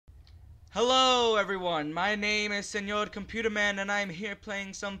Hello everyone, my name is Senor Computerman and I'm here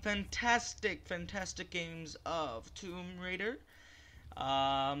playing some fantastic games of Tomb Raider.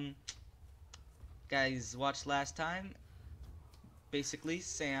 Um, Guys watched last time. Basically,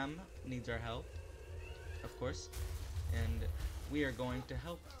 Sam needs our help, of course, and we are going to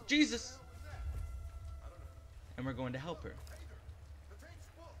help Jesus! And we're going to help her.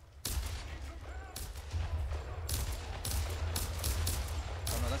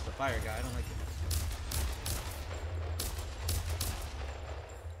 Oh no, that's the fire guy, I don't like it.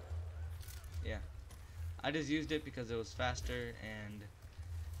 Yeah. I just used it because it was faster and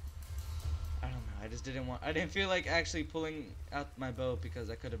I don't know, I didn't feel like actually pulling out my bow because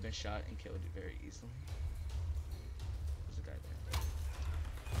I could have been shot and killed it very easily. There's a guy there.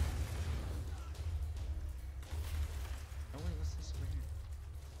 Oh wait, what's this over here?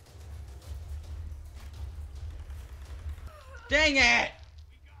 Dang it!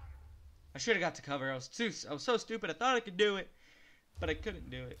 I should have got to cover. I was so stupid. I thought I could do it, but I couldn't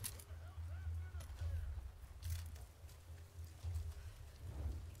do it.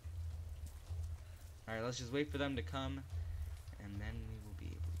 Alright, let's just wait for them to come, and then we will be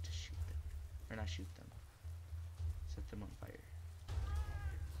able to shoot them. Or not shoot them. Set them on fire.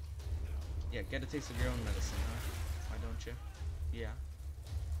 Yeah, get a taste of your own medicine, huh? Why don't you? Yeah.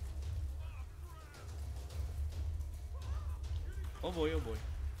 Oh boy, oh boy.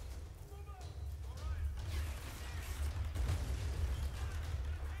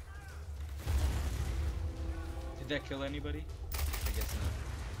 Did that kill anybody? I guess not.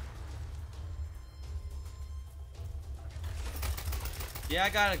 Yeah, I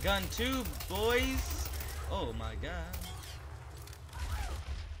got a gun too, boys. Oh my god.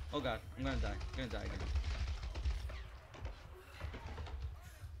 Oh god, I'm gonna die. I'm gonna die again.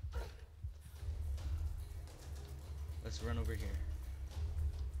 Let's run over here.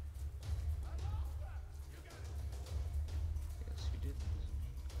 Yes, we did.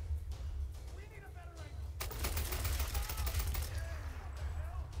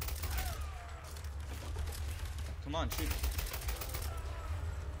 Come on, shoot.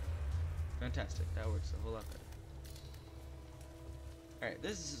 Fantastic, that works a whole lot better. Alright,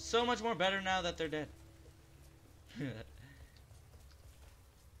 this is so much more better now that they're dead.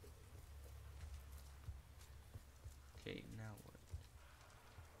 Okay, now what?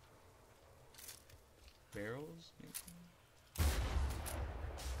 Barrels, maybe?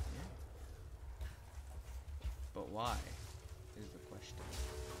 Yeah. But why, is the question.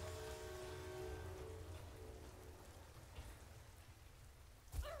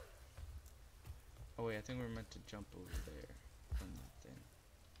 Oh wait, I think we're meant to jump over there from that thing.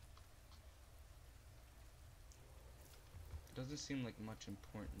 It doesn't seem like much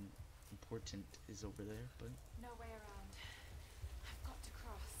important is over there, but no way around. I've got to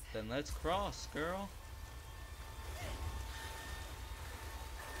cross. then let's cross, girl.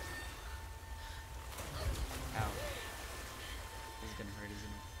 Ow. This is gonna hurt, isn't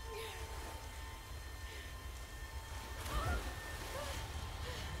it?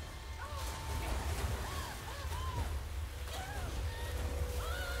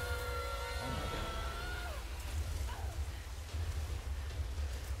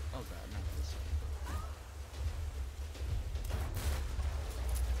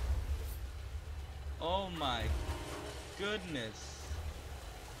 Oh my goodness.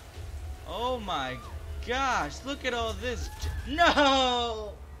 Oh my gosh, look at all this.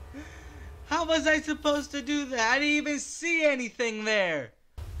 No! How was I supposed to do that? I didn't even see anything there.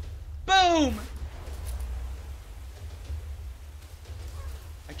 Boom!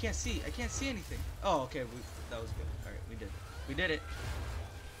 I can't see anything. Oh, okay, that was good. Alright, we did it. We did it.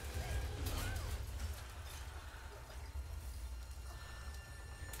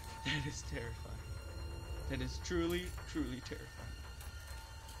 That is terrifying. That is truly terrifying.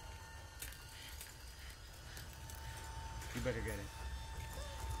 You better get it.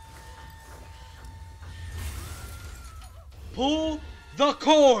 Pull the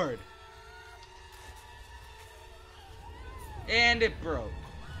cord! And it broke.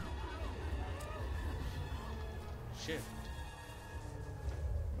 Shift.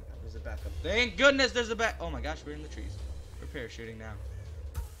 There's a backup. Thank goodness there's a back. Oh my gosh, we're in the trees. We're parachuting now.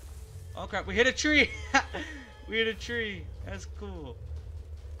 Oh crap, we hit a tree! We hit a tree. That's cool.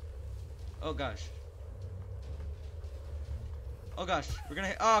 Oh gosh. Oh gosh, we're gonna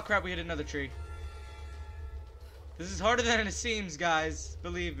hit. Oh crap, we hit another tree. This is harder than it seems, guys.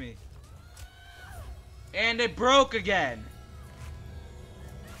 Believe me. And it broke again.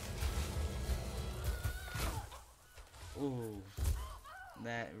 Ooh.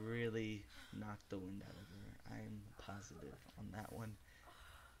 That really knocked the wind out of her. I'm positive on that one.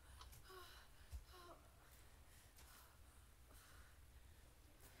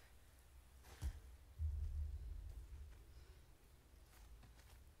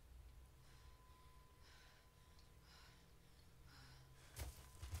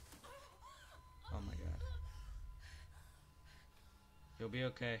 You'll be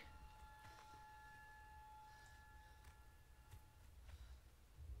okay.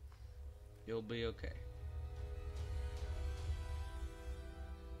 You'll be okay.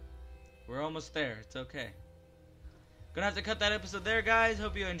 We're almost there. It's okay. Gonna have to cut that episode there, guys.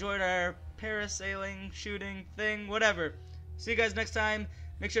 Hope you enjoyed our parasailing, shooting thing, whatever. See you guys next time.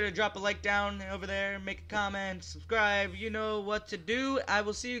 Make sure to drop a like down over there, make a comment, subscribe. You know what to do. I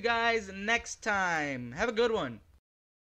will see you guys next time. Have a good one.